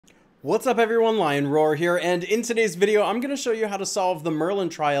What's up everyone, Lion Roar here, and in today's video I'm going to show you how to solve the Merlin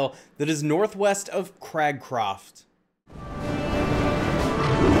trial that is northwest of Cragcroft.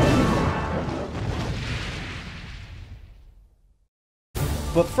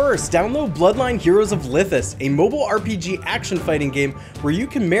 But first, download Bloodline Heroes of Lithus, a mobile RPG action fighting game where you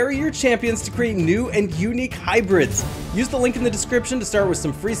can marry your champions to create new and unique hybrids. Use the link in the description to start with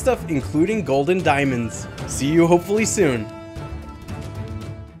some free stuff, including golden diamonds. See you hopefully soon.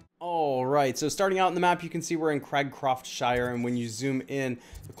 Alright, so starting out in the map, you can see we're in Cragcroft Shire, and when you zoom in,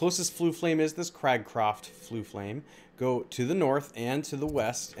 the closest flue flame is this Cragcroft flue flame. Go to the north and to the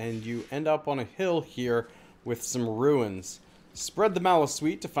west, and you end up on a hill here with some ruins. Spread the Malice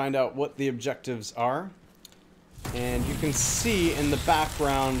Suite to find out what the objectives are. And you can see in the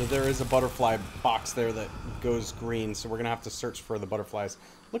background there is a butterfly box there that goes green, so we're going to have to search for the butterflies.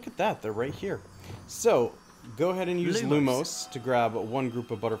 Look at that, they're right here. So, go ahead and use Lumos to grab one group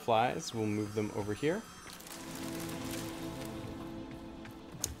of butterflies. We'll move them over here.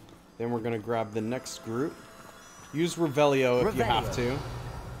 Then we're going to grab the next group. Use Revelio if you have to.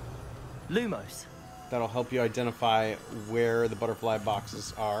 Lumos. That'll help you identify where the butterfly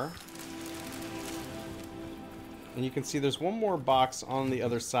boxes are. And you can see there's one more box on the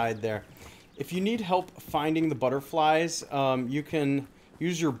other side there. If you need help finding the butterflies, you can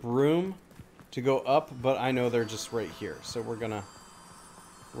use your broom to go up, but I know they're just right here. So we're gonna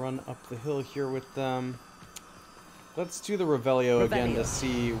run up the hill here with them. Let's do the Revelio again to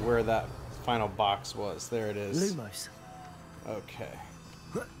see where that final box was. There it is. Lumos. Okay.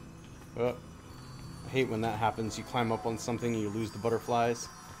 Oh. I hate when that happens. You climb up on something and you lose the butterflies.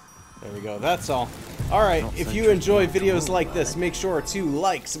 There we go. That's all. Alright, if you enjoy videos like this, make sure to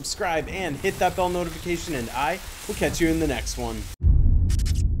like, subscribe, and hit that bell notification, and I will catch you in the next one.